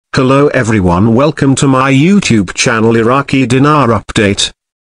Hello everyone, welcome to my YouTube channel Iraqi Dinar Update.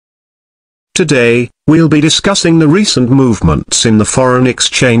 Today, we'll be discussing the recent movements in the foreign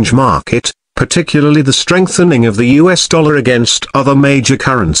exchange market, particularly the strengthening of the US dollar against other major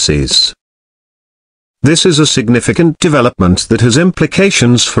currencies. This is a significant development that has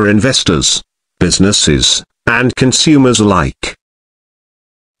implications for investors, businesses, and consumers alike.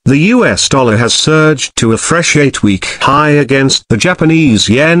 The US dollar has surged to a fresh 8-week high against the Japanese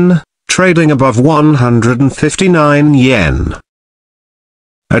yen, trading above 159 yen.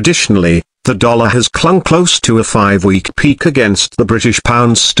 Additionally, the dollar has clung close to a 5-week peak against the British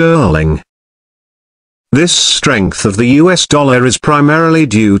pound sterling. This strength of the US dollar is primarily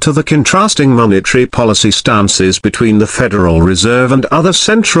due to the contrasting monetary policy stances between the Federal Reserve and other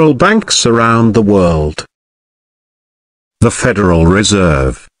central banks around the world. The Federal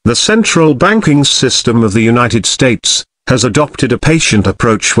Reserve, the central banking system of the United States, has adopted a patient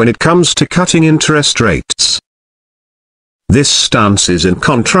approach when it comes to cutting interest rates. This stance is in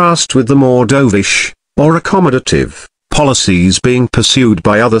contrast with the more dovish, or accommodative, policies being pursued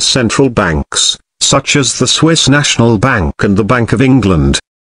by other central banks, such as the Swiss National Bank and the Bank of England.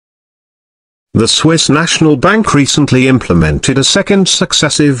 The Swiss National Bank recently implemented a second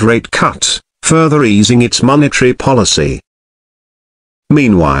successive rate cut, further easing its monetary policy.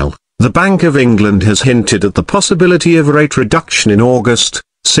 Meanwhile, the Bank of England has hinted at the possibility of a rate reduction in August,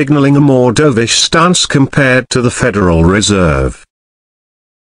 signaling a more dovish stance compared to the Federal Reserve.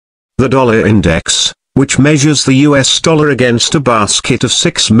 The dollar index, which measures the US dollar against a basket of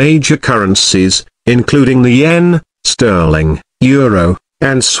 6 major currencies, including the yen, sterling, euro,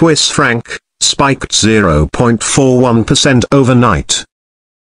 and Swiss franc, spiked 0.41% overnight.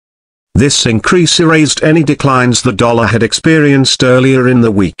 This increase erased any declines the dollar had experienced earlier in the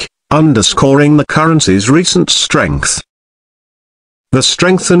week, underscoring the currency's recent strength. The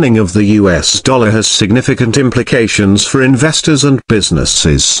strengthening of the US dollar has significant implications for investors and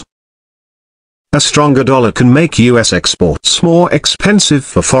businesses. A stronger dollar can make US exports more expensive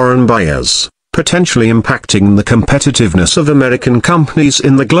for foreign buyers, potentially impacting the competitiveness of American companies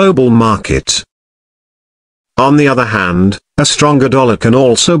in the global market. On the other hand, a stronger dollar can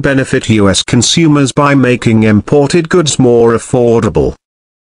also benefit US consumers by making imported goods more affordable.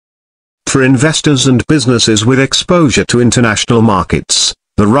 For investors and businesses with exposure to international markets,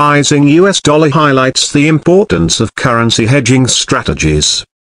 the rising US dollar highlights the importance of currency hedging strategies.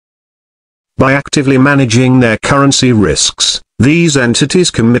 By actively managing their currency risks, these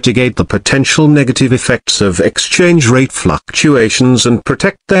entities can mitigate the potential negative effects of exchange rate fluctuations and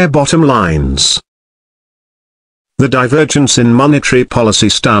protect their bottom lines. The divergence in monetary policy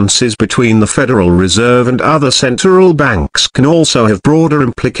stances between the Federal Reserve and other central banks can also have broader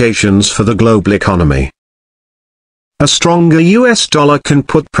implications for the global economy. A stronger US dollar can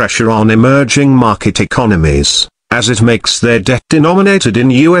put pressure on emerging market economies, as it makes their debt denominated in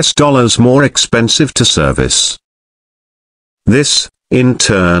US dollars more expensive to service. This, in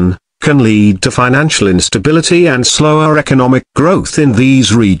turn, can lead to financial instability and slower economic growth in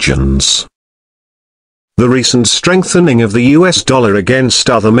these regions. The recent strengthening of the US dollar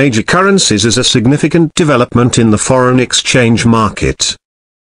against other major currencies is a significant development in the foreign exchange market.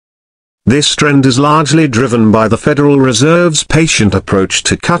 This trend is largely driven by the Federal Reserve's patient approach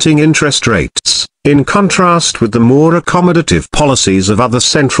to cutting interest rates, in contrast with the more accommodative policies of other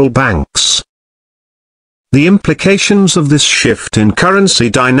central banks. The implications of this shift in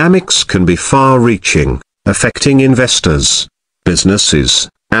currency dynamics can be far-reaching, affecting investors, businesses,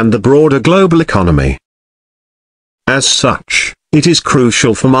 and the broader global economy. As such, it is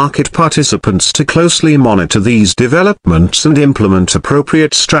crucial for market participants to closely monitor these developments and implement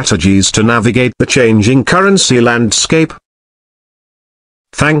appropriate strategies to navigate the changing currency landscape.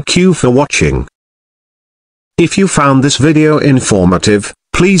 Thank you for watching. If you found this video informative,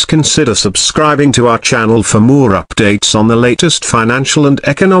 please consider subscribing to our channel for more updates on the latest financial and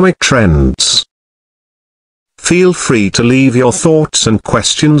economic trends. Feel free to leave your thoughts and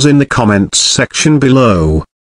questions in the comments section below.